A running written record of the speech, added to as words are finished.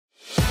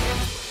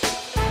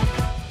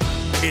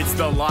It's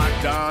the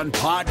Locked On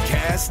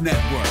Podcast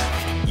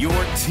Network, your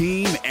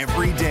team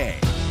every day.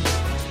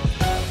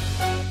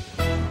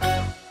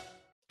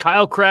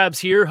 Kyle Krabs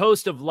here,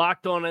 host of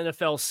Locked On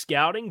NFL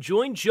Scouting.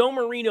 Join Joe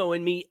Marino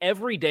and me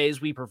every day as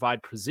we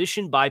provide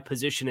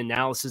position-by-position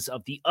analysis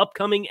of the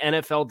upcoming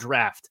NFL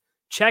Draft.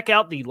 Check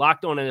out the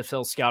Locked On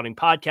NFL Scouting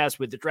podcast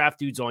with the Draft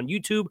Dudes on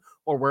YouTube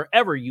or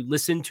wherever you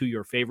listen to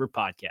your favorite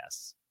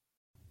podcasts.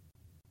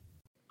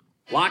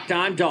 Locked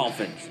On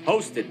Dolphins,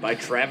 hosted by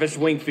Travis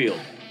Wingfield,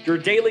 your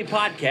daily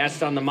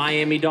podcast on the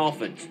Miami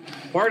Dolphins,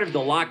 part of the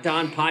Locked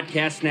On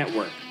Podcast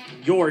Network,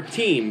 your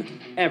team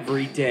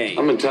every day.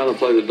 I'm in town to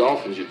play the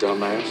Dolphins, you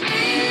dumbass.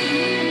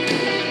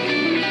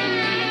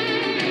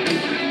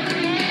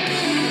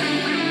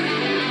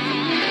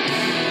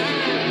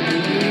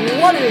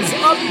 What is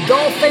up,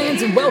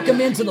 Dolphins, and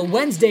welcome into the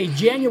Wednesday,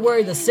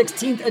 January the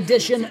 16th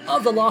edition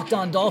of the Locked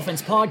On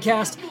Dolphins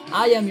podcast.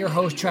 I am your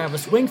host,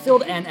 Travis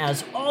Wingfield, and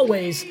as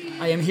always,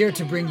 I am here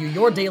to bring you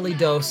your daily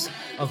dose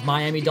of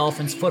Miami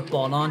Dolphins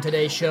football. And on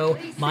today's show,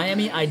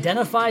 Miami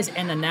identifies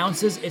and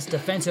announces its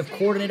defensive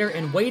coordinator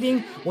in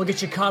waiting. We'll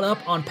get you caught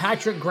up on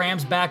Patrick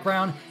Graham's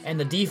background and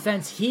the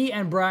defense he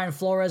and Brian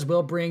Flores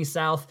will bring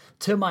south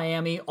to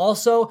Miami.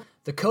 Also,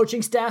 the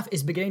coaching staff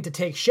is beginning to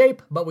take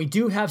shape, but we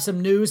do have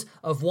some news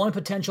of one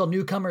potential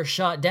newcomer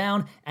shot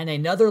down and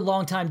another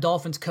longtime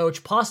Dolphins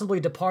coach possibly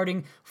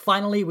departing.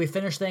 Finally, we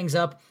finish things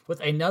up with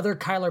another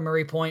Kyler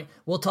Murray point.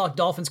 We'll talk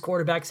Dolphins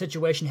quarterback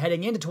situation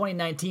heading into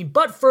 2019.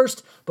 But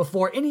first,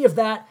 before any of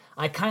that,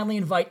 I kindly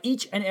invite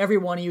each and every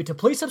one of you to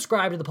please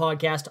subscribe to the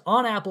podcast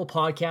on Apple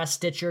Podcasts,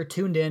 Stitcher,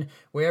 Tuned In,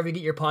 wherever you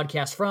get your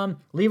podcasts from.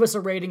 Leave us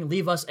a rating,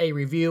 leave us a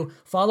review.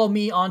 Follow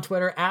me on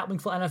Twitter at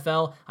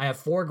WingfieldNFL. I have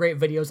 4 great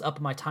videos up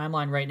in my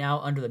timeline right now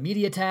under the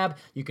media tab.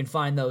 You can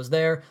find those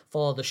there.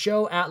 Follow the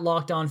show at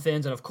Locked On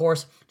Fins, and of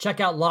course, check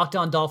out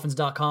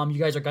LockedOnDolphins.com. You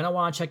guys are going to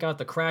want to check out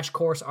the Crash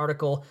Course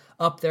article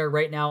up there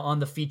right now on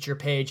the feature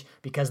page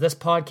because this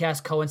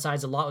podcast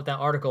coincides a lot with that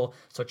article.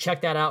 So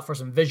check that out for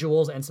some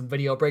visuals and some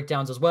video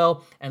breakdowns as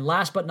well. And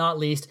last but not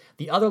least,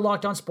 the other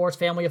Locked On Sports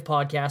family of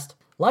podcasts,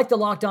 like the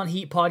Locked On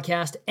Heat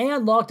podcast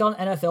and Locked On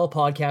NFL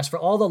podcast for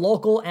all the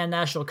local and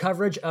national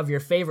coverage of your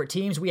favorite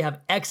teams. We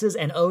have X's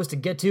and O's to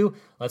get to.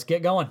 Let's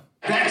get going.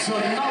 That's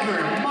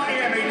another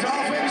Miami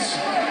Dolphins.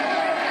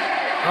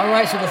 All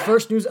right, so the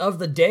first news of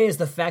the day is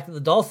the fact that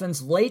the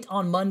Dolphins, late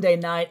on Monday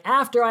night,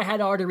 after I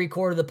had already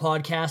recorded the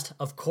podcast,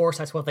 of course,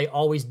 that's what they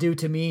always do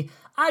to me,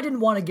 I didn't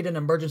want to get an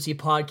emergency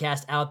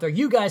podcast out there.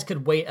 You guys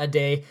could wait a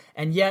day,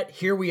 and yet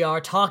here we are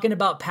talking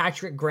about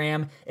Patrick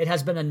Graham. It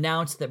has been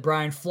announced that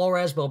Brian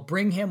Flores will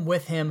bring him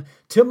with him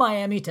to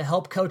Miami to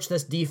help coach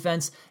this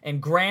defense,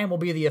 and Graham will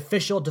be the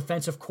official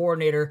defensive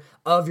coordinator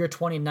of your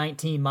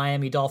 2019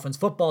 Miami Dolphins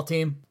football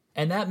team.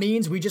 And that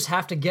means we just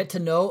have to get to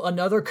know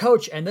another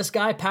coach. And this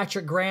guy,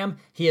 Patrick Graham,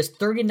 he is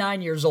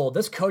 39 years old.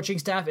 This coaching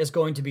staff is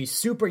going to be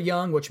super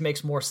young, which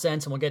makes more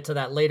sense. And we'll get to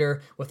that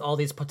later with all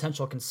these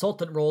potential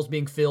consultant roles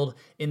being filled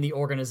in the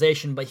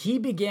organization. But he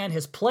began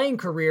his playing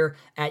career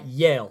at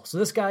Yale. So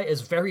this guy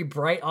is very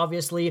bright,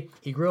 obviously.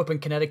 He grew up in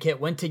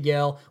Connecticut, went to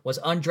Yale, was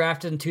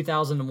undrafted in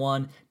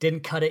 2001,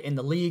 didn't cut it in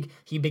the league.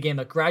 He became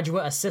a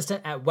graduate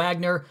assistant at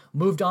Wagner,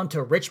 moved on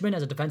to Richmond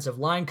as a defensive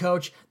line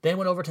coach, then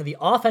went over to the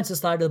offensive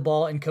side of the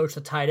ball and coached the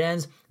tight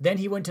ends. Then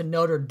he went to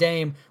Notre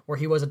Dame, where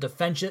he was a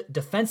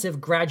defensive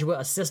graduate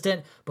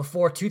assistant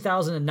before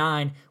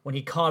 2009, when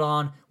he caught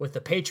on with the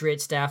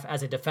Patriots staff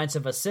as a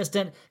defensive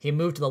assistant. He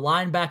moved to the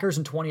linebackers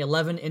in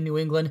 2011 in New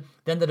England,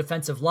 then the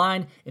defensive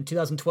line in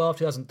 2012,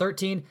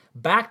 2013,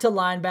 back to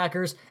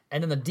linebackers,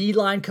 and then the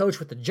D-line coach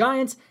with the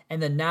Giants,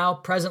 and then now,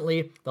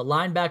 presently, the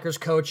linebackers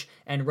coach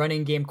and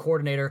running game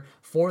coordinator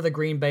for the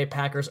Green Bay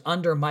Packers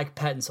under Mike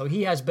Pettin. So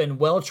he has been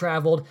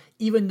well-traveled,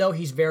 even though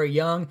he's very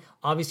young.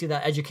 Obviously,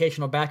 that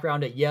educational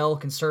background at Yale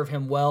can serve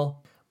him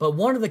well. But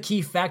one of the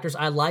key factors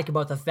I like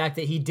about the fact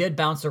that he did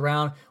bounce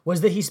around was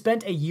that he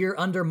spent a year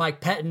under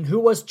Mike Pettin, who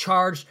was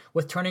charged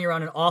with turning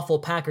around an awful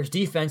Packers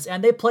defense,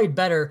 and they played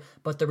better,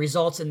 but the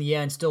results in the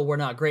end still were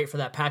not great for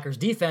that Packers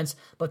defense.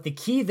 But the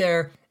key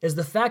there is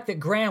the fact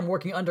that Graham,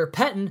 working under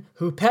Pettin,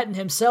 who Pettin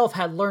himself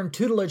had learned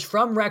tutelage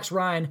from Rex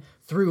Ryan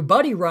through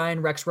Buddy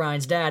Ryan, Rex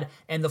Ryan's dad,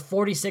 and the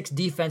 46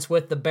 defense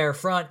with the bare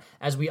front.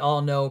 As we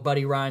all know,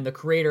 Buddy Ryan, the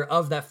creator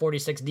of that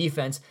 46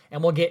 defense,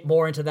 and we'll get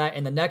more into that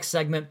in the next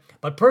segment.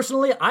 But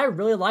personally, I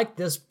really like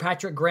this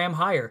Patrick Graham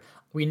hire.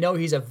 We know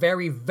he's a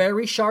very,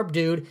 very sharp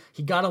dude.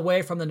 He got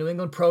away from the New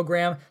England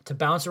program to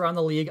bounce around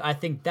the league. I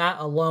think that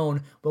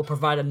alone will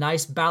provide a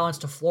nice balance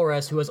to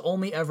Flores, who has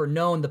only ever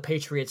known the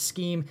Patriots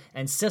scheme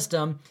and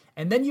system.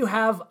 And then you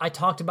have, I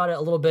talked about it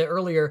a little bit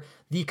earlier,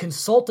 the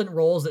consultant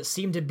roles that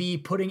seem to be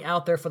putting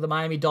out there for the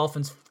Miami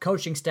Dolphins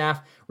coaching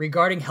staff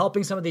regarding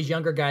helping some of these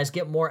younger guys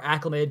get more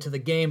acclimated to the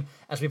game.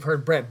 As we've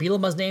heard, Brett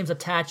Bielema's name's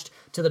attached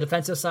to the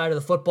defensive side of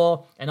the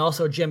football, and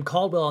also Jim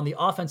Caldwell on the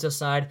offensive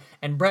side.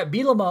 And Brett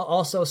Bielema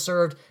also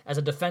served as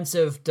a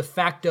defensive de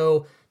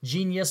facto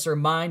genius or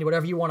mind,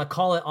 whatever you want to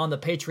call it, on the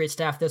Patriots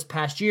staff this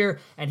past year,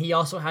 and he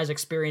also has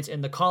experience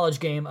in the college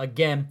game.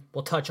 Again,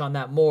 we'll touch on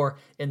that more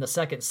in the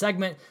second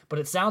segment, but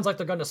it sounds like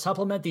they're going to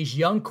supplement these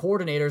young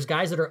coordinators,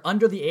 guys that are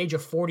under the age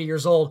of 40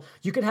 years old.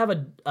 You could have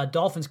a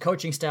Dolphins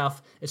coaching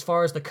staff, as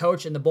far as the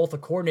coach and both the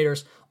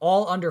coordinators,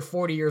 all under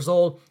 40 years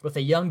old with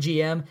a young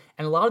GM,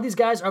 and a lot of these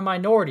guys are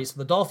minorities. So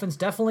the Dolphins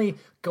definitely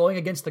going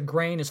against the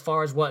grain as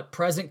far as what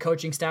present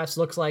coaching staffs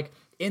looks like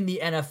in the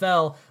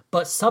NFL,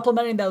 but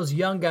supplementing those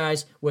young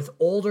guys with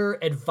older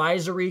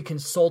advisory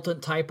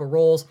consultant type of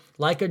roles,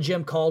 like a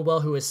Jim Caldwell,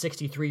 who is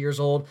 63 years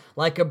old,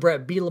 like a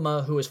Brett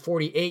Bielema, who is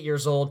 48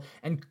 years old,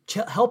 and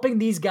helping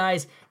these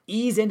guys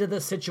ease into the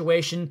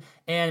situation.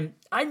 And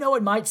I know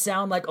it might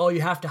sound like, oh,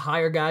 you have to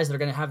hire guys that are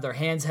going to have their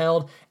hands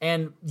held.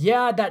 And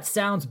yeah, that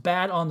sounds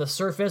bad on the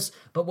surface,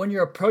 but when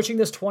you're approaching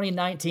this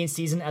 2019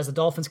 season, as the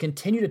Dolphins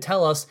continue to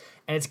tell us,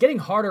 and it's getting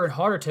harder and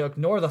harder to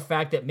ignore the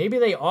fact that maybe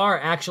they are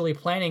actually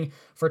planning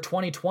for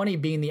 2020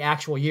 being the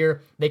actual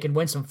year they can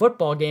win some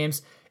football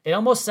games, it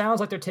almost sounds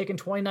like they're taking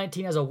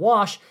 2019 as a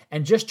wash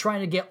and just trying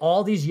to get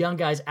all these young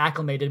guys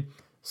acclimated,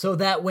 so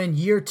that when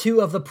year 2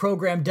 of the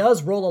program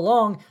does roll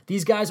along,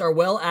 these guys are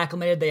well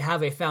acclimated, they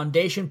have a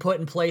foundation put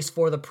in place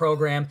for the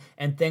program,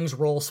 and things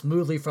roll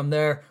smoothly from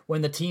there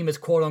when the team is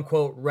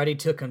quote-unquote ready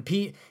to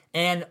compete.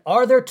 And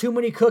are there too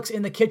many cooks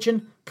in the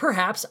kitchen?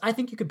 Perhaps. I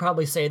think you could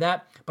probably say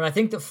that. But I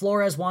think that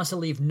Flores wants to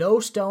leave no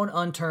stone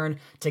unturned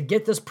to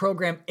get this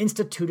program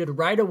instituted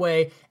right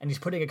away, and he's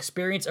putting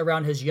experience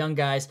around his young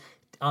guys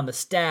on the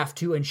staff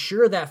to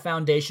ensure that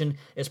foundation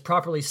is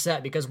properly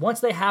set, because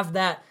once they have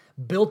that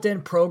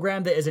built-in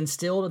program that is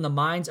instilled in the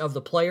minds of the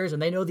players and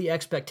they know the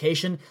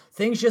expectation,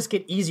 things just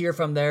get easier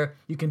from there.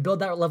 You can build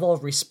that level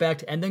of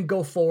respect and then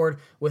go forward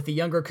with the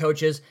younger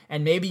coaches,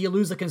 and maybe you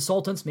lose the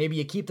consultants, maybe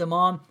you keep them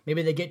on,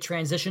 maybe they get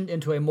transitioned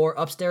into a more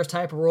upstairs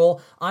type of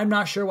role. I'm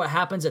not sure what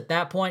happens at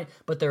that point,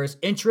 but there is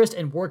interest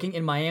in working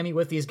in Miami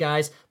with these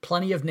guys.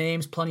 Plenty of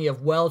names, plenty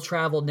of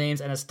well-traveled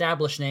names and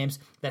established names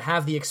that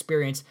have the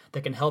experience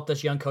that can help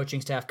this young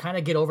coaching staff kind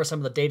of get over some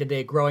of the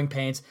day-to-day growing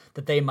pains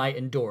that they might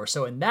endure.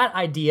 So in that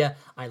idea,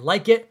 I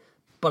like it,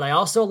 but I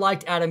also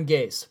liked Adam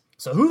Gase.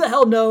 So who the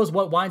hell knows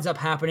what winds up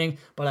happening,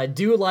 but I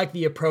do like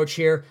the approach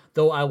here,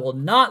 though I will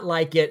not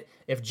like it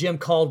if Jim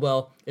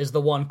Caldwell is the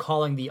one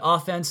calling the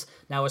offense.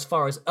 Now, as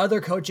far as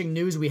other coaching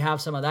news, we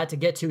have some of that to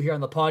get to here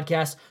on the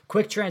podcast.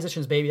 Quick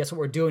transitions, baby. That's what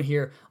we're doing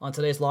here on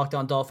today's Locked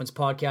On Dolphins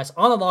podcast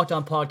on the Locked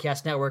On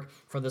Podcast Network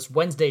for this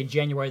Wednesday,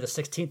 January the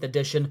 16th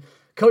edition.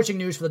 Coaching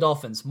news for the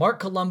Dolphins. Mark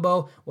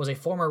Colombo was a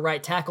former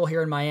right tackle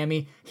here in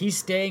Miami. He's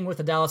staying with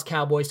the Dallas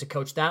Cowboys to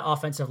coach that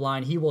offensive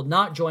line. He will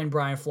not join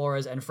Brian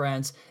Flores and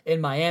friends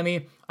in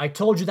Miami. I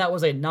told you that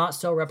was a not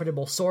so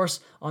reputable source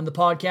on the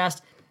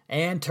podcast,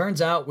 and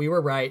turns out we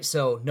were right.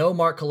 So no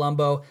Mark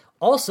Colombo.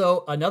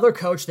 Also, another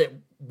coach that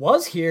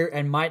was here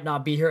and might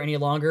not be here any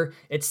longer.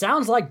 It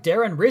sounds like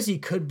Darren Rizzi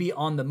could be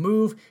on the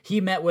move. He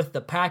met with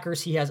the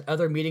Packers. He has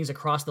other meetings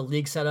across the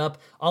league set up.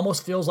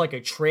 Almost feels like a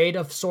trade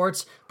of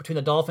sorts between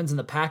the Dolphins and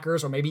the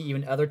Packers, or maybe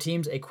even other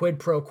teams, a quid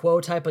pro quo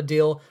type of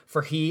deal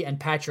for he and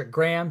Patrick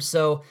Graham.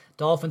 So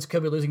Dolphins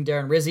could be losing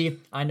Darren Rizzi.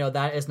 I know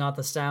that is not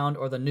the sound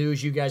or the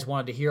news you guys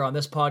wanted to hear on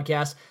this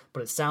podcast,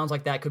 but it sounds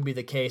like that could be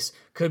the case.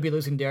 Could be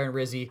losing Darren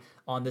Rizzi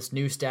on this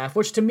new staff,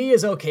 which to me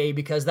is okay,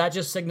 because that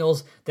just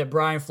signals that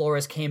Brian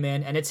Flores came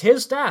in and it's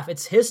his staff.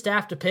 It's his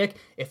staff to pick.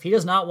 If he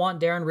does not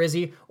want Darren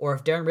Rizzi, or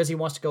if Darren Rizzi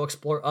wants to go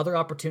explore other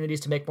opportunities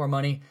to make more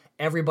money,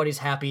 everybody's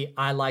happy.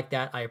 I like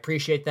that. I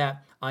appreciate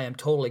that. I am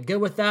totally good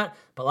with that.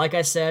 But like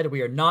I said,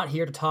 we are not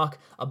here to talk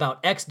about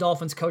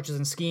ex-Dolphins coaches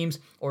and schemes,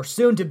 or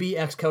soon-to-be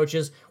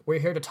ex-coaches. We're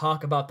here to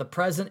talk about the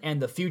present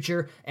and the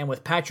future. And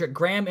with Patrick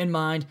Graham in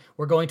mind,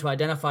 we're going to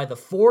identify the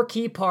 4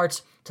 key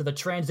parts to the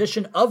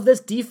transition of this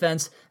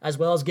defense, as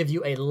well as give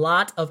you a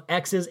lot of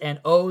X's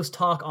and O's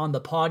talk on the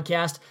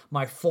podcast.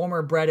 My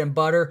former bread and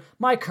butter,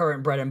 my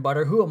current bread and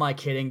butter. Who am I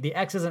kidding? The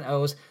X's and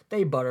O's,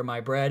 they butter my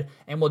bread.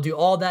 And we'll do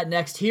all that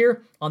next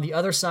here on the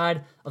other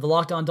side of the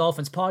Locked On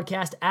Dolphins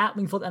podcast at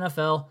Wingfield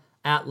NFL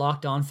at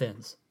Locked On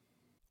Fins.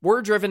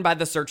 We're driven by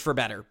the search for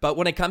better, but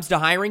when it comes to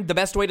hiring, the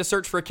best way to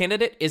search for a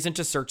candidate isn't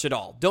to search at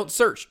all. Don't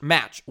search,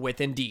 match with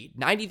Indeed.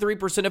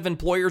 93% of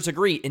employers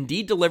agree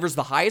Indeed delivers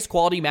the highest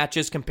quality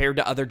matches compared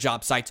to other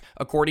job sites,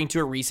 according to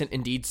a recent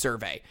Indeed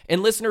survey.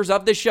 And listeners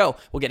of this show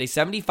will get a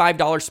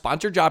 $75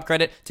 sponsored job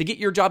credit to get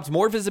your jobs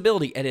more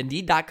visibility at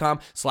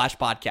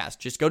Indeed.com/podcast.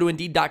 Just go to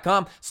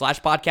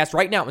Indeed.com/podcast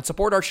right now and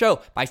support our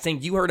show by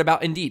saying you heard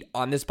about Indeed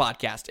on this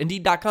podcast.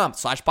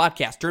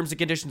 Indeed.com/podcast. Terms and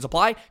conditions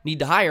apply. Need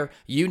to hire?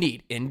 You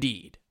need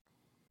Indeed.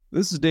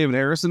 This is David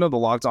Harrison of the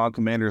Locked On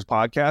Commanders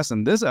podcast,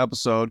 and this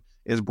episode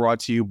is brought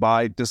to you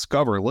by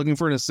Discover. Looking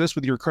for an assist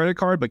with your credit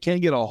card but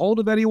can't get a hold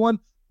of anyone?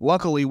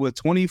 Luckily, with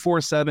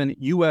 24/7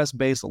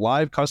 U.S.-based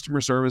live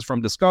customer service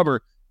from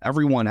Discover,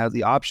 everyone has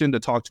the option to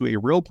talk to a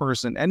real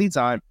person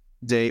anytime,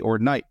 day or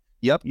night.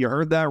 Yep, you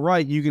heard that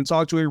right. You can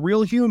talk to a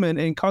real human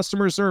in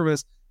customer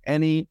service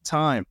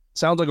anytime.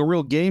 Sounds like a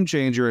real game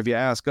changer if you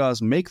ask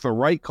us. Make the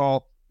right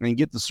call and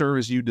get the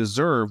service you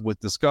deserve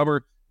with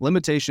Discover.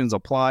 Limitations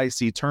apply.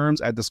 See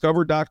terms at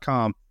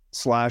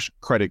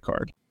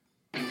discover.com/creditcard.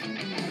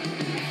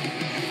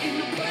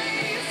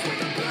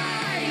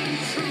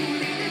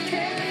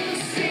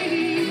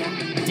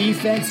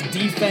 Defense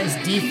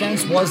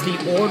was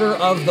the order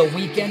of the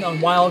weekend on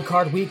Wild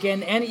Card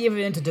Weekend and even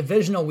into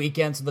Divisional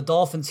Weekend. So the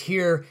Dolphins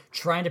here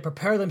trying to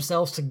prepare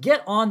themselves to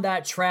get on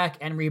that track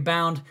and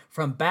rebound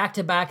from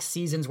back-to-back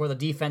seasons where the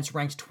defense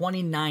ranked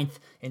 29th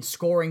in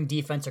scoring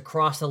defense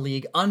across the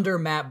league under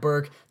Matt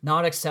Burke.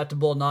 Not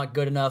acceptable, not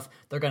good enough.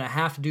 They're going to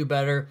have to do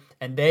better,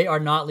 and they are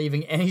not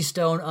leaving any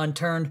stone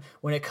unturned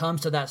when it comes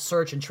to that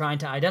search and trying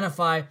to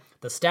identify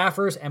the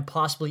staffers and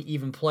possibly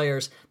even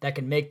players that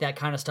can make that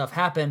kind of stuff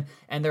happen.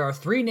 And there are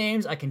three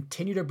names I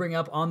continue to bring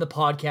up on the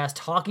podcast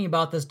talking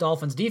about this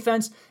Dolphins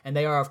defense, and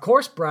they are, of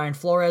course, Brian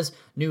Flores,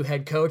 new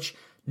head coach,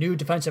 new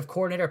defensive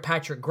coordinator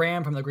Patrick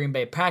Graham from the Green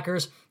Bay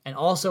Packers, and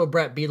also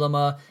Brett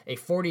Bielema, a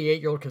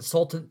 48-year-old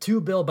consultant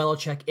to Bill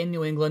Belichick in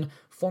New England,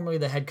 formerly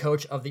the head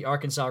coach of the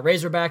Arkansas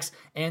Razorbacks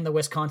and the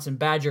Wisconsin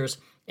Badgers.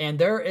 And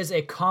there is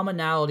a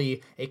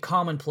commonality, a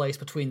commonplace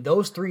between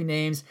those three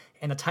names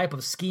and the type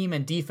of scheme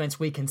and defense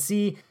we can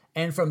see.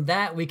 And from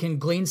that, we can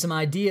glean some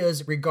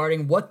ideas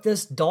regarding what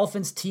this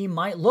Dolphins team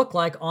might look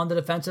like on the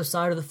defensive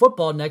side of the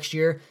football next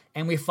year.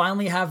 And we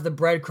finally have the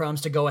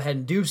breadcrumbs to go ahead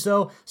and do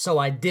so. So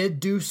I did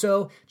do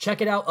so.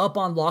 Check it out up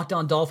on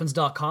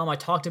LockedOnDolphins.com. I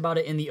talked about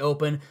it in the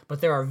open, but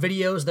there are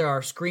videos, there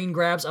are screen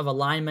grabs of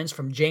alignments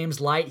from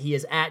James Light. He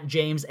is at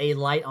James A.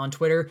 Light on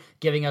Twitter,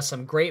 giving us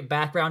some great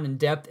background and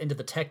depth into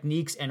the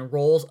techniques and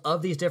roles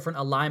of these different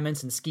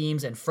alignments and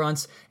schemes and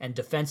fronts and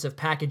defensive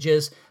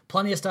packages.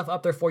 Plenty of stuff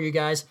up there for you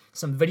guys.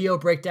 Some video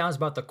breakdowns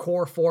about the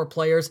core four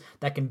players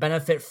that can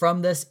benefit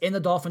from this in the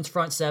Dolphins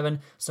front seven.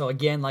 So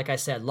again, like I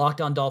said,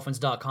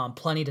 LockedOnDolphins.com.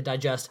 Plenty to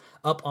digest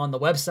up on the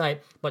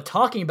website. But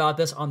talking about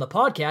this on the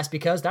podcast,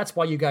 because that's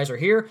why you guys are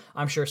here.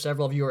 I'm sure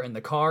several of you are in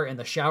the car, in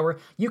the shower.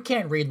 You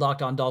can't read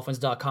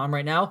LockedOnDolphins.com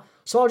right now.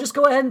 So I'll just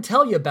go ahead and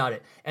tell you about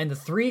it. And the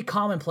three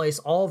commonplace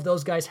all of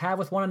those guys have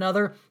with one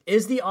another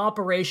is the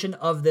operation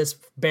of this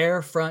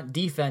bare front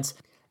defense.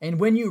 And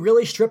when you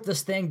really strip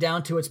this thing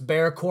down to its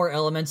bare core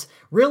elements,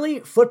 really,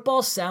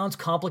 football sounds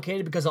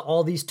complicated because of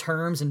all these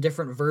terms and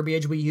different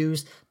verbiage we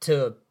use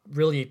to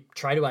really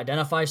try to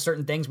identify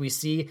certain things we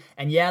see.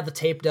 And yeah, the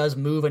tape does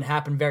move and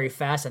happen very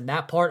fast, and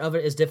that part of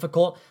it is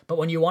difficult. But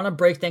when you want to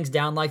break things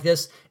down like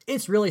this,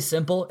 it's really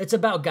simple. It's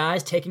about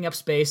guys taking up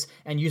space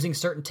and using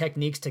certain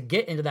techniques to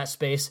get into that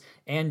space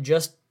and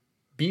just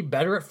be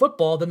better at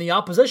football than the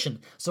opposition.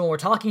 So when we're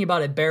talking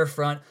about a bare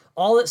front,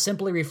 all it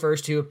simply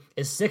refers to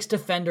is 6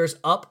 defenders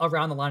up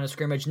around the line of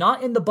scrimmage,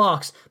 not in the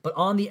box, but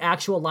on the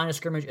actual line of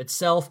scrimmage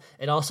itself.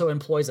 It also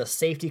employs a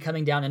safety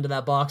coming down into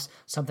that box,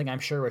 something I'm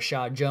sure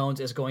Rashad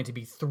Jones is going to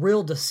be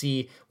thrilled to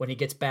see when he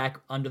gets back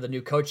under the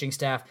new coaching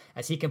staff,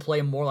 as he can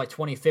play more like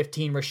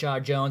 2015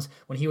 Rashad Jones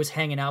when he was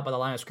hanging out by the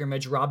line of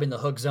scrimmage, robbing the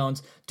hook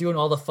zones, doing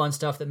all the fun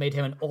stuff that made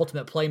him an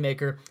ultimate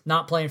playmaker,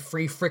 not playing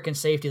free freaking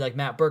safety like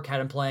Matt Burke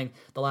had him playing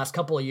the last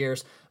couple of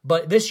years.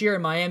 But this year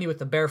in Miami with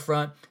the bare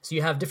front, so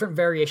you have different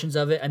variations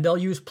of it, and they'll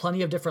use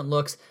plenty of different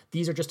looks.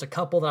 These are just a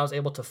couple that I was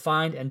able to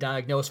find and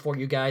diagnose for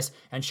you guys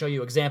and show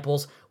you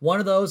examples. One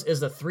of those is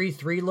the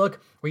 3-3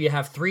 look, where you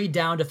have 3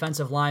 down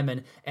defensive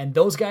linemen, and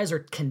those guys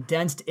are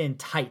condensed in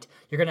tight.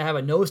 You're going to have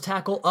a nose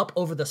tackle up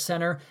over the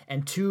center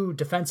and 2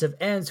 defensive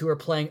ends who are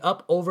playing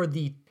up over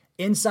the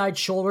inside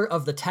shoulder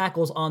of the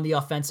tackles on the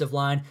offensive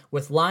line,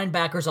 with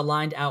linebackers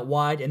aligned out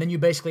wide, and then you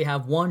basically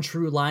have one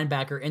true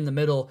linebacker in the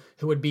middle,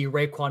 who would be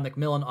Raekwon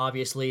McMillan,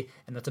 obviously,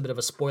 and that's a bit of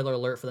a spoiler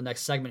alert for the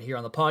next segment here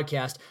on the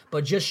podcast,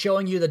 but just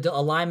showing you the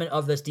alignment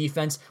of this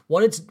defense.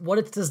 What it's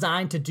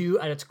designed to do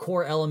at its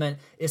core element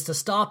is to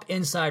stop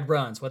inside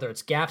runs, whether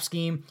it's gap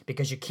scheme,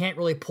 because you can't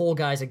really pull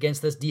guys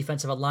against this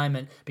defensive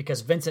alignment,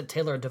 because Vincent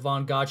Taylor and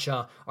Devon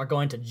Godshaw are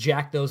going to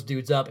jack those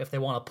dudes up if they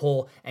want to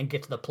pull and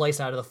get to the play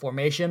side of the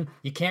formation.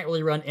 You can't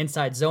really run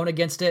inside zone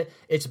against it.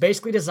 It's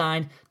basically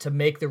designed to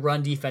make the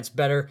run defense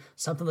better,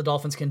 something the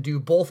Dolphins can do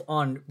both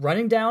on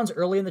running downs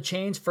early in the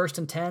chains, 1st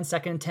and 10,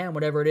 2nd and 10,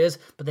 whatever it is,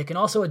 but they can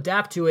also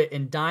adapt to it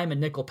in dime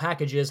and nickel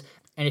packages.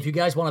 And if you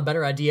guys want a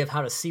better idea of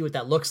how to see what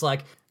that looks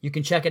like, you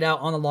can check it out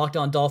on the Locked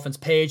On Dolphins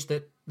page.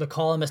 The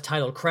column is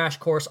titled Crash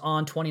Course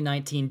on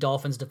 2019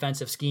 Dolphins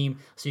Defensive Scheme,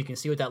 so you can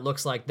see what that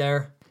looks like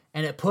there.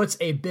 And it puts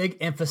a big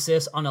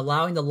emphasis on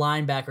allowing the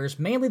linebackers,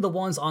 mainly the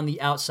ones on the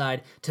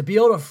outside, to be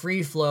able to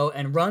free flow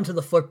and run to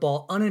the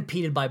football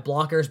unimpeded by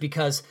blockers,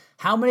 because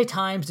how many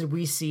times did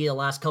we see the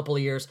last couple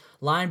of years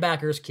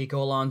linebackers, Kiko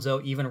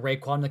Alonso, even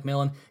Raekwon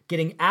McMillan,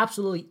 getting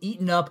absolutely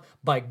eaten up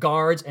by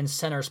guards and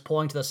centers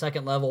pulling to the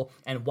second level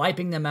and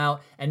wiping them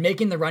out and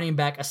making the running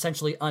back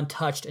essentially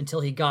untouched until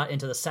he got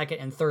into the second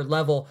and third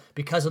level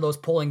because of those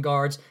pulling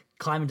guards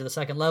climbing to the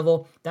second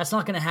level? That's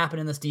not going to happen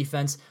in this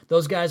defense.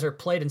 Those guys are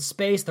played in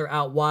space, they're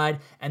out wide,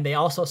 and they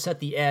also set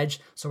the edge.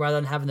 So rather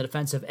than having the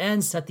defensive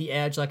ends set the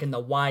edge like in the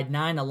wide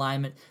 9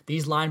 alignment,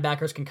 these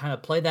linebackers can kind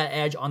of play that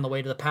edge on the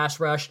way to the pass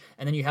rush,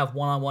 and then you have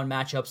one-on-one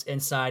matchups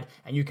inside,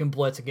 and you can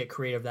blitz and get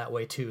creative that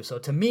way too. So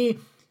to me,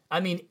 I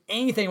mean,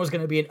 anything was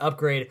going to be an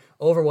upgrade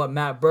over what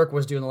Matt Burke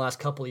was doing the last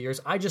couple of years.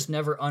 I just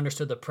never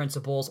understood the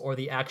principles or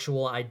the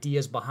actual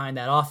ideas behind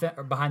that offense,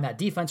 or behind that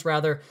defense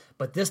rather.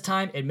 But this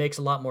time it makes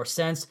a lot more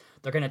sense.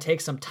 They're going to take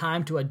some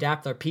time to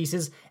adapt their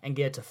pieces and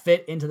get it to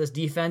fit into this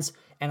defense.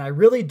 And I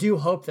really do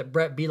hope that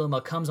Brett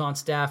Bielema comes on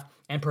staff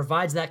and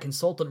provides that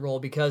consultant role,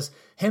 because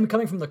him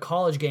coming from the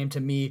college game to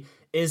me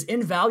is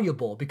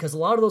invaluable, because a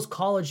lot of those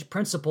college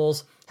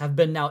principles have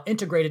been now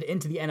integrated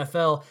into the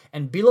NFL,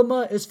 and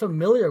Bielema is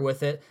familiar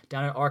with it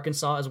down at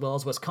Arkansas as well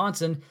as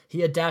Wisconsin.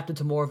 He adapted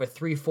to more of a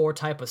 3-4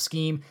 type of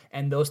scheme,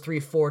 and those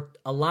 3-4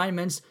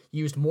 alignments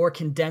used more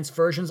condensed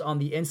versions on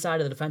the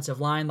inside of the defensive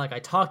line like I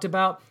talked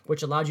about,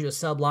 which allowed you to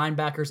sub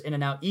linebackers in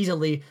and out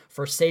easily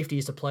for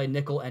safeties to play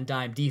nickel and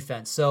dime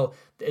defense. So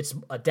it's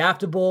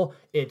adaptable,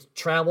 it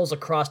travels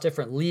across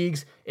different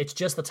leagues. It's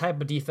just the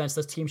type of defense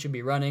this team should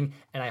be running,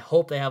 and I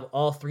hope they have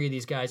all three of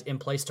these guys in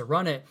place to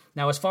run it.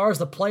 Now, as far as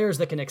the players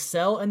that can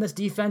excel in this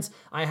defense,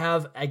 I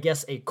have, I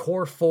guess, a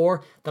core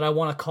four that I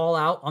want to call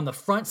out on the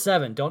front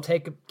seven. Don't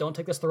take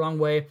this the wrong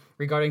way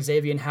regarding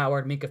Xavier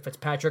Howard, Minka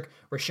Fitzpatrick,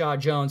 Rashad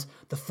Jones.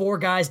 The four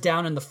guys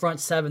down in the front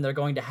seven, they're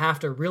going to have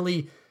to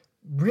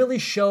really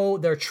show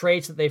their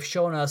traits that they've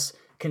shown us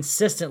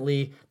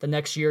consistently the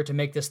next year to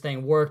make this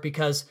thing work,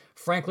 because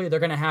frankly, they're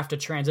going to have to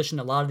transition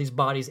a lot of these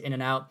bodies in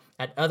and out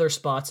at other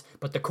spots.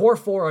 But the core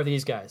four are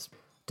these guys.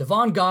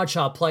 Devon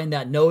Godshaw playing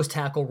that nose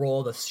tackle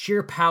role, the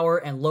sheer power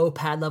and low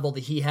pad level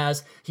that he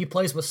has. He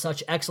plays with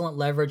such excellent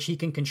leverage. He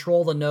can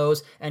control the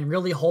nose and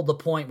really hold the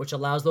point, which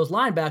allows those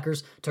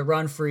linebackers to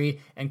run free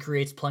and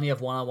creates plenty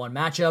of one-on-one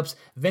matchups.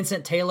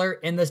 Vincent Taylor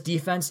in this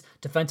defense,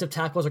 defensive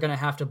tackles are going to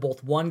have to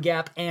both one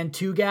gap and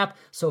two gap.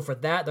 So for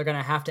that, they're going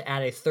to have to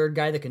add a third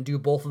guy that can do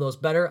both of those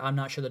better. I'm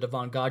not sure that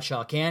Devon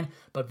Godshaw can,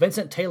 but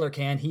Vincent Taylor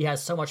can. He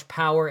has so much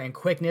power and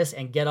quickness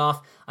and get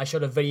off. I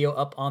showed a video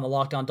up on the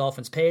Locked On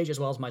Dolphins page as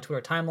well as my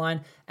Twitter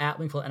timeline at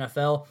Wingfield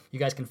NFL. You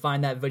guys can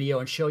find that video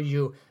and show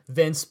you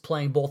Vince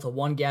playing both a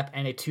one gap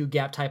and a two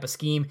gap type of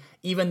scheme.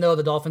 Even though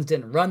the Dolphins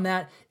didn't run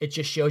that, it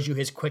just shows you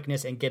his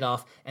quickness and get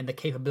off and the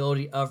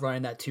capability of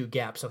running that two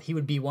gap. So he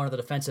would be one of the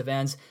defensive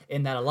ends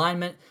in that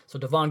alignment. So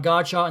Devon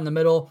Godshaw in the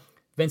middle,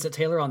 Vincent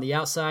Taylor on the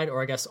outside,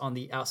 or I guess on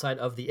the outside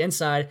of the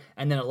inside,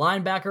 and then a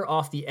linebacker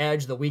off the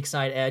edge, the weak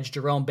side edge,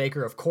 Jerome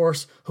Baker, of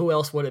course. Who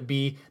else would it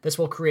be? This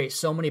will create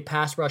so many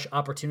pass rush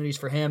opportunities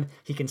for him.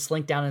 He can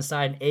slink down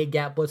inside an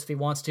A-gap blitz if he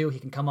wants to. He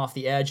can come off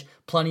the edge.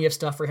 Plenty of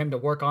stuff for him to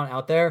work on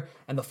out there.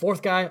 And the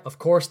fourth guy, of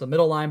course, the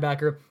middle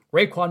linebacker,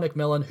 Raekwon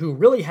McMillan, who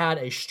really had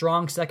a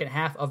strong second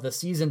half of the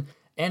season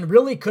and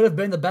really could have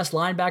been the best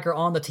linebacker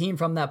on the team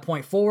from that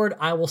point forward.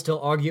 I will still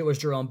argue it was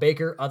Jerome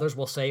Baker. Others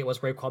will say it was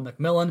Raekwon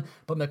McMillan,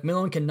 but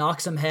McMillan can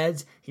knock some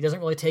heads. He doesn't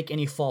really take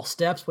any false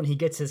steps when he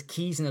gets his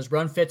keys and his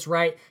run fits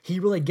right. He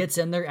really gets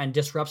in there and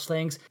disrupts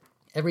things.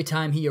 Every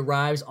time he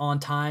arrives on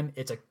time,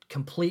 it's a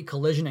complete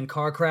collision and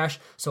car crash,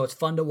 so it's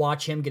fun to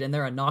watch him get in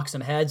there and knock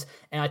some heads.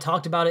 And I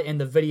talked about it in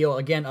the video,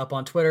 again, up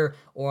on Twitter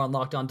or on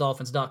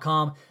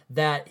LockedOnDolphins.com,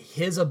 that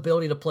his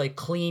ability to play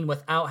clean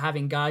without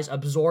having guys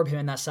absorb him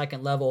in that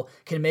second level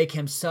can make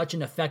him such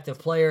an effective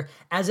player,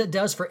 as it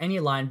does for any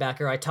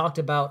linebacker. I talked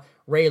about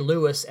Ray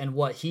Lewis and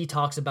what he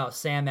talks about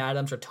Sam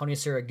Adams or Tony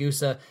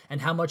Siragusa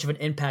and how much of an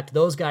impact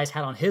those guys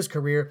had on his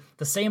career.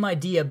 The same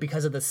idea,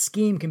 because of the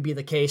scheme, can be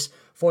the case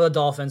for the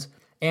Dolphins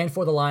and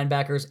for the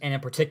linebackers, and in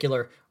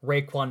particular,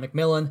 Raekwon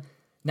McMillan.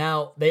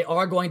 Now, they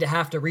are going to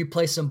have to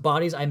replace some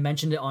bodies. I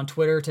mentioned it on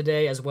Twitter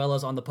today as well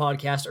as on the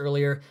podcast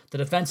earlier. The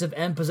defensive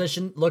end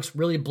position looks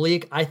really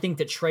bleak. I think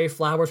that Trey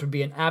Flowers would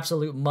be an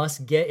absolute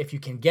must-get if you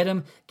can get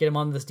him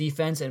on this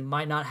defense, and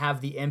might not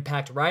have the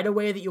impact right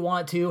away that you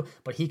want it to,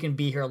 but he can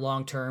be here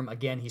long-term.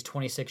 Again, he's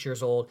 26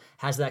 years old,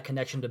 has that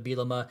connection to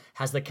Bielema,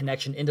 has the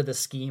connection into the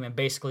scheme, and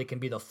basically can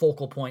be the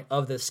focal point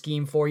of the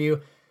scheme for you.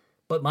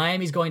 But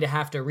Miami's going to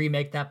have to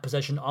remake that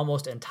position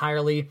almost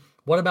entirely.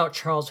 What about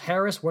Charles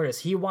Harris? Where does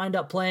he wind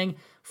up playing?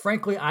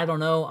 Frankly, I don't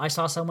know. I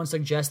saw someone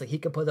suggest that he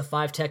could play the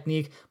 5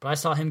 technique, but I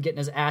saw him getting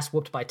his ass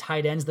whooped by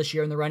tight ends this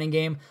year in the running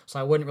game, so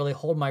I wouldn't really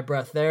hold my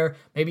breath there.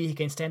 Maybe he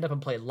can stand up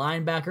and play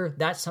linebacker.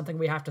 That's something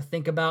we have to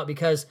think about,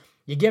 because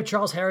you give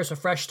Charles Harris a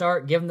fresh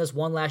start, give him this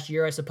one last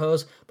year, I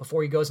suppose,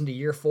 before he goes into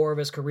year 4 of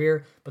his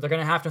career, but they're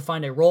going to have to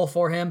find a role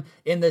for him.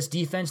 In this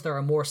defense, there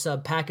are more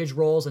sub-package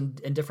roles and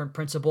different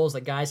principles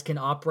that guys can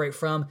operate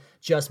from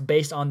just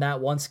based on that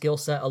one skill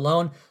set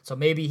alone, so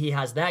maybe he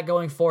has that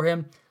going for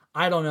him.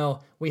 I don't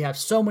know. We have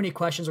so many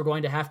questions we're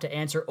going to have to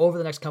answer over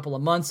the next couple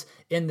of months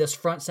in this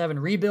front 7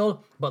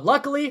 rebuild, but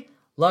luckily,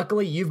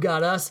 you've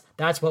got us.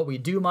 That's what we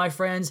do, my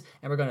friends.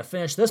 And we're going to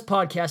finish this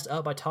podcast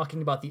up by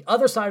talking about the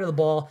other side of the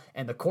ball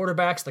and the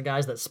quarterbacks, the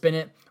guys that spin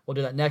it. We'll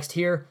do that next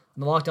here on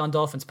the Locked On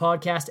Dolphins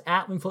podcast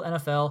at Wingfield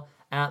NFL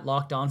at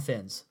Locked On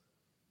Fins.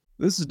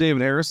 This is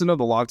David Harrison of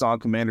the Locked On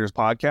Commanders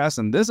podcast,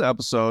 and this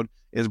episode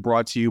is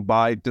brought to you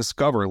by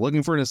Discover.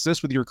 Looking for an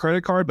assist with your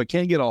credit card but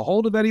can't get a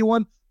hold of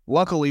anyone?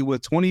 Luckily,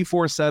 with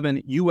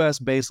 24/7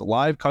 U.S.-based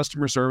live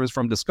customer service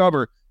from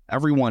Discover,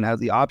 everyone has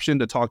the option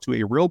to talk to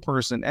a real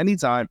person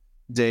anytime,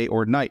 day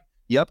or night.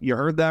 Yep, you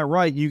heard that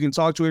right. You can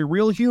talk to a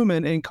real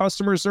human in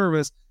customer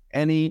service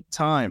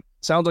anytime.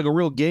 Sounds like a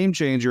real game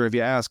changer if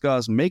you ask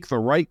us. Make the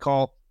right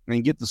call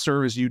and get the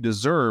service you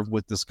deserve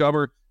with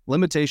Discover.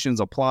 Limitations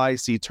apply.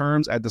 See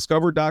terms at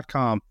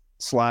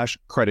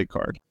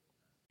discover.com/creditcard.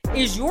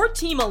 Is your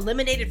team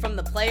eliminated from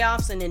the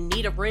playoffs and in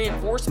need of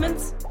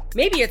reinforcements?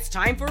 Maybe it's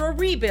time for a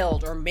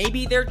rebuild, or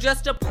maybe they're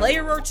just a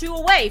player or two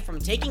away from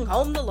taking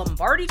home the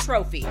Lombardi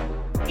Trophy.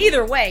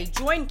 Either way,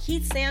 join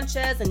Keith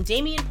Sanchez and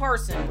Damian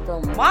Parson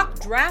for Mock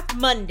Draft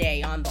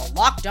Monday on the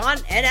Locked On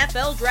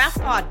NFL Draft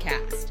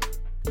Podcast.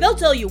 They'll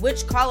tell you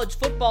which college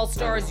football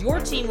stars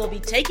your team will be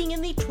taking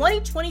in the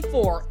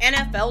 2024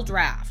 NFL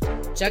Draft.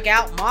 Check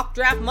out Mock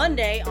Draft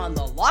Monday on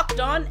the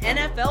Locked On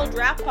NFL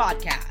Draft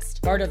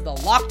Podcast, part of the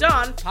Locked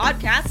On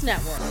Podcast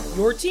Network.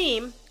 Your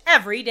team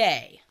every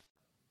day.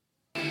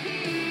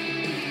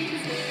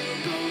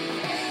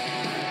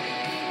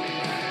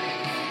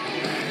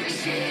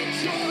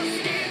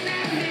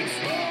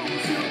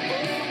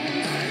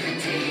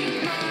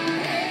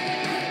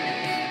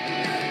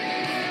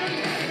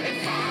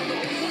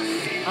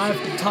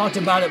 I've talked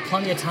about it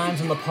plenty of times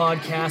on the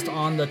podcast,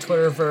 on the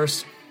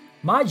Twitterverse.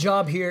 My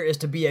job here is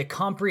to be a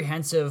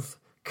comprehensive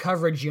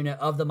coverage unit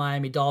of the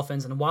Miami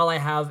Dolphins, and while I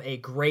have a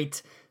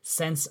great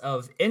sense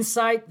of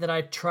insight that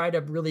I try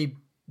to really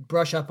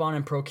brush up on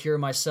and procure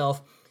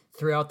myself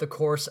throughout the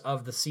course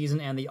of the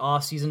season and the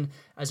offseason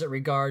as it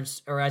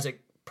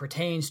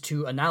pertains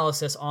to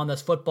analysis on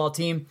this football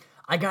team,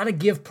 I got to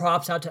give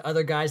props out to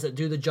other guys that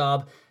do the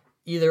job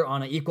either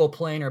on an equal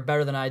plane or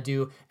better than I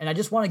do, and I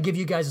just want to give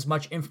you guys as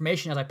much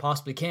information as I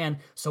possibly can.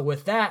 So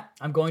with that,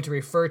 I'm going to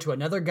refer to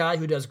another guy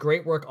who does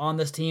great work on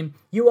this team.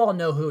 You all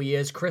know who he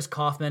is, Chris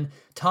Kaufman,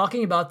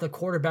 talking about the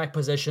quarterback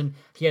position.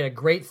 He had a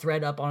great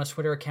thread up on his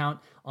Twitter account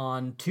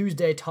on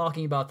Tuesday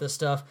talking about this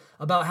stuff,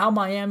 about how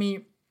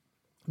Miami,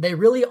 they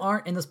really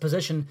aren't in this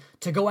position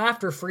to go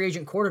after free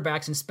agent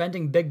quarterbacks and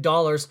spending big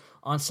dollars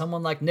on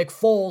someone like Nick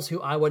Foles,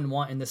 who I wouldn't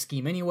want in the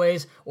scheme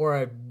anyways, or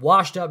a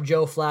washed-up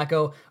Joe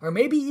Flacco, or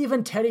maybe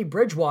even Teddy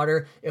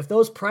Bridgewater. If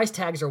those price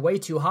tags are way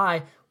too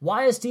high,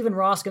 why is Stephen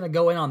Ross going to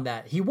go in on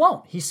that? He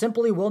won't. He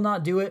simply will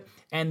not do it,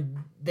 and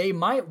they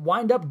might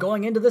wind up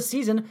going into this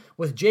season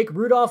with Jake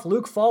Rudolph,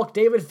 Luke Falk,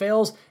 David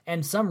Fales,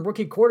 and some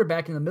rookie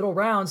quarterback in the middle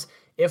rounds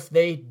if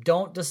they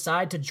don't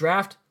decide to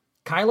draft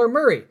Kyler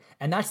Murray.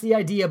 And that's the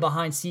idea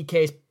behind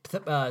CK's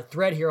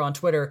thread here on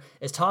Twitter,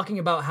 is talking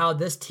about how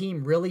this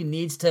team really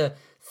needs to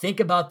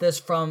think about this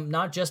from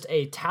not just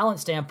a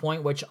talent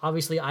standpoint, which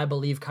obviously I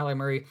believe Kyler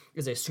Murray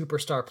is a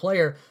superstar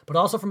player, but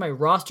also from a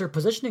roster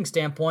positioning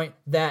standpoint,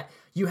 that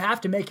you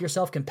have to make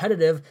yourself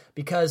competitive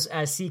because,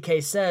 as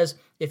CK says,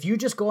 if you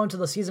just go into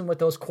the season with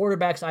those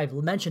quarterbacks I've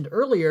mentioned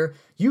earlier,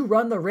 you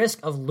run the risk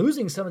of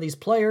losing some of these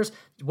players,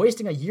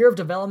 wasting a year of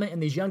development in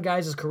these young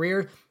guys'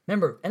 career.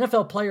 Remember,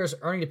 NFL players'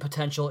 earning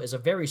potential is a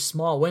very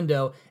small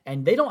window,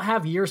 and they don't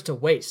have years to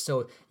waste.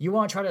 So you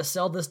want to try to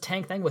sell this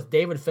tank thing with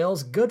David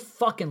Fales? Good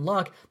fucking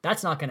luck.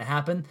 That's not going to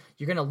happen.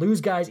 You're going to lose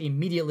guys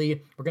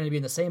immediately. We're going to be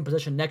in the same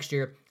position next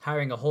year,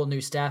 hiring a whole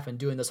new staff and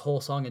doing this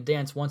whole song and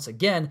dance once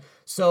again.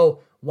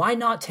 So why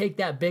not take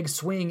that big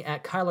swing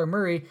at Kyler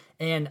Murray?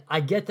 And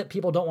I get that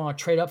people don't want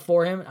to trade up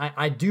for him.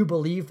 I do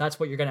believe that's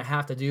what you're going to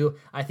have to do.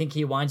 I think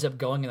he winds up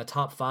going in the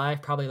top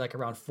 5, probably like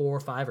around 4,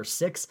 5, or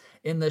 6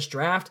 in this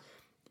draft.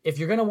 If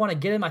you're going to want to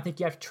get him, I think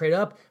you have to trade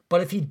up.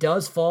 But if he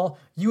does fall,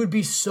 you would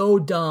be so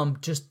dumb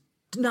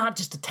not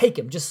just to take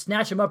him, just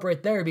snatch him up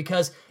right there,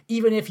 because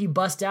even if he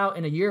busts out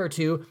in a year or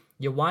two,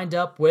 you wind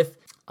up with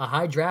a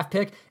high draft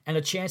pick and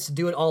a chance to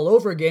do it all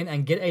over again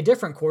and get a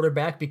different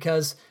quarterback,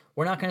 because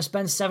we're not going to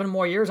spend 7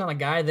 more years on a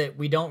guy that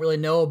we don't really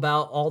know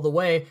about all the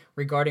way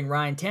regarding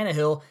Ryan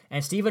Tannehill,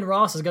 and Stephen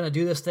Ross is going to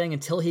do this thing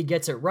until he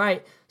gets it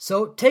right.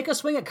 So take a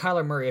swing at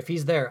Kyler Murray if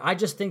he's there. I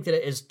just think that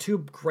it is too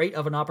great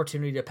of an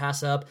opportunity to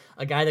pass up.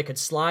 A guy that could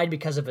slide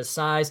because of his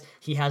size.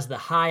 He has the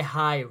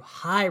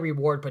high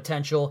reward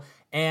potential,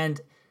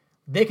 and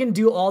they can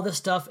do all this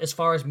stuff as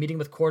far as meeting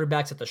with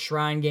quarterbacks at the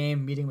Shrine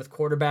Game, meeting with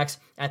quarterbacks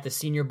at the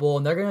Senior Bowl,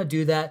 and they're going to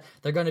do that.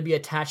 They're going to be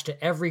attached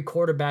to every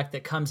quarterback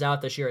that comes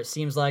out this year, it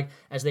seems like,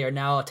 as they are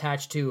now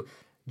attached to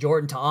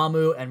Jordan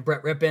Ta'amu and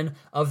Brett Rippon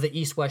of the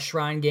East-West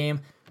Shrine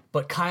Game.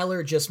 But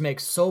Kyler just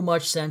makes so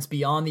much sense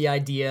beyond the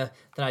idea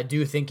that I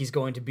do think he's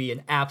going to be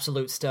an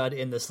absolute stud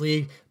in this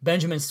league.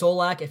 Benjamin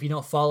Solak, if you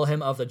don't follow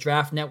him of the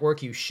Draft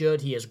Network, you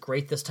should. He is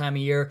great this time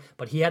of year,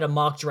 but he had a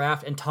mock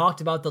draft and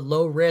talked about the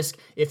low risk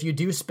if you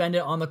do spend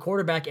it on the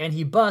quarterback and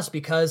he busts,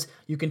 because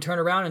you can turn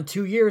around in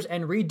 2 years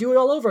and redo it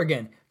all over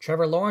again.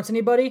 Trevor Lawrence,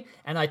 anybody?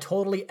 And I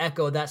totally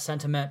echo that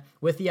sentiment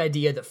with the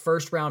idea that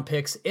first-round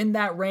picks in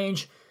that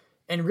range,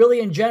 and really,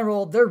 in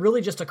general, they're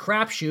really just a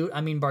crapshoot.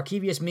 I mean,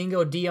 Barkevius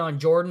Mingo, Deion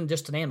Jordan,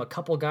 just to name a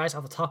couple guys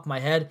off the top of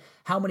my head.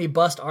 How many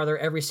busts are there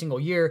every single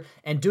year?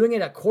 And doing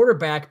it at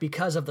quarterback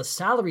because of the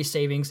salary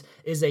savings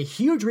is a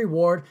huge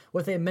reward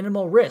with a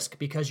minimal risk,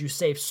 because you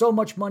save so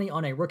much money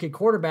on a rookie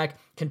quarterback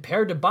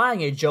compared to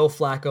buying a Joe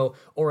Flacco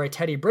or a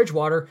Teddy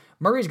Bridgewater.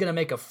 Murray's going to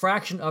make a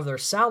fraction of their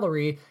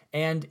salary,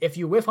 and if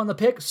you whiff on the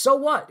pick, so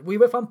what? We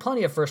whiff on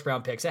plenty of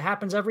first-round picks. It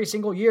happens every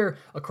single year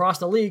across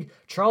the league.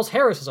 Charles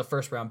Harris is a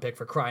first-round pick,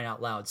 for crying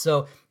out loud.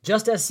 So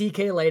Just as CK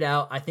laid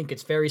out, I think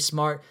it's very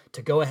smart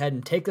to go ahead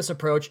and take this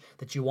approach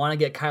that you want to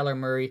get Kyler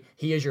Murray.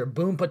 He is your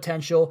boom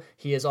potential.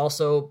 He is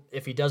also,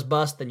 if he does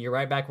bust, then you're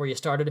right back where you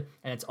started,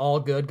 and it's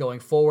all good going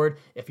forward.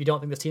 If you don't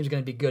think this team's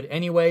going to be good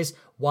anyways,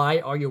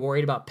 why are you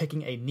worried about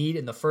picking a need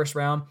in the first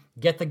round?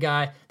 Get the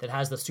guy that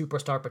has the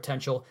superstar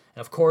potential.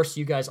 And of course,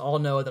 you guys all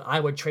know that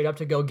I would trade up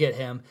to go get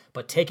him,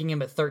 but taking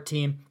him at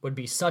 13 would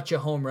be such a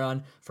home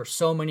run for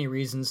so many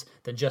reasons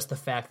than just the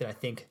fact that I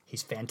think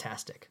he's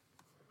fantastic.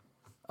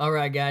 All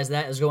right, guys,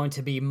 that is going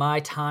to be my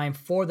time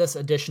for this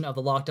edition of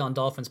the Locked On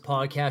Dolphins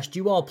podcast.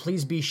 You all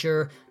please be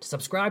sure to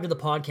subscribe to the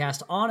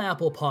podcast on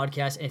Apple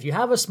Podcasts. And if you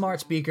have a smart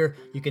speaker,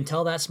 you can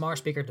tell that smart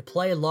speaker to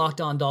play Locked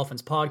On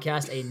Dolphins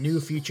podcast, a new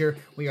feature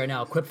we are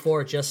now equipped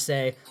for. Just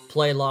say,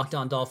 play Locked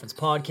On Dolphins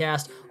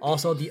podcast.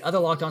 Also, the other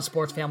Locked On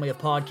Sports family of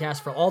podcasts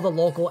for all the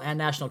local and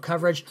national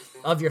coverage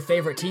of your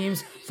favorite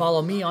teams.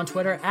 Follow me on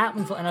Twitter at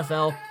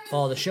NFL.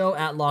 Follow the show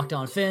at Locked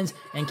On Fins,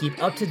 and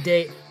keep up to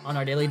date on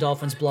our Daily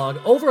Dolphins blog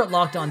over at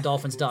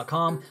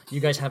LockedOnDolphins.com. You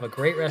guys have a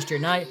great rest of your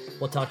night.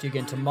 We'll talk to you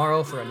again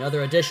tomorrow for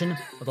another edition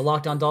of the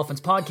Locked On Dolphins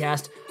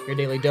podcast, your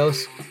daily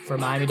dose for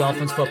Miami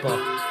Dolphins football.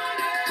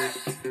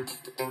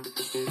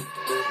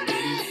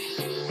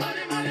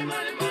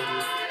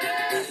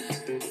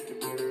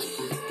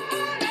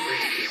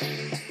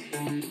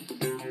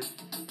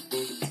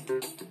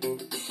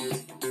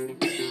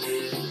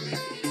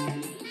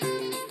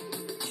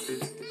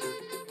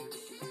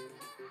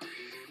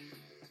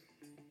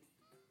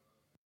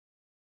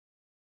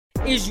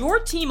 Is your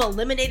team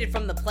eliminated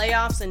from the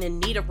playoffs and in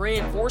need of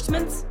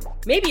reinforcements?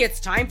 Maybe it's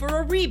time for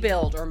a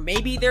rebuild, or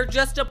maybe they're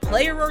just a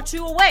player or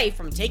two away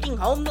from taking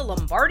home the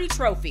Lombardi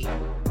Trophy.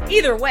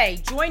 Either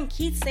way, join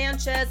Keith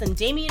Sanchez and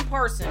Damian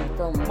Parson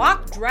for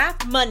Mock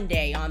Draft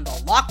Monday on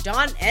the Locked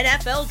On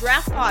NFL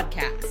Draft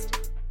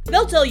Podcast.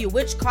 They'll tell you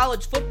which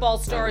college football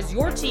stars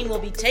your team will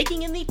be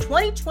taking in the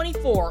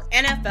 2024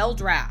 NFL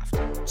Draft.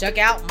 Check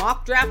out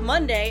Mock Draft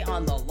Monday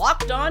on the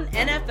Locked On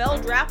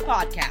NFL Draft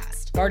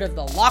Podcast, part of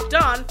the Locked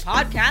On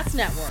Podcast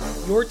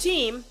Network, your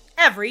team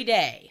every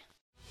day.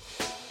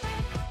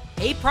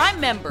 Hey, Prime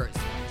members,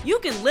 you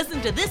can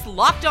listen to this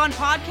Locked On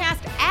podcast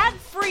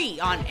ad-free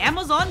on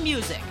Amazon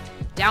Music.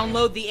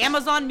 Download the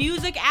Amazon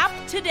Music app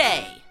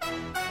today.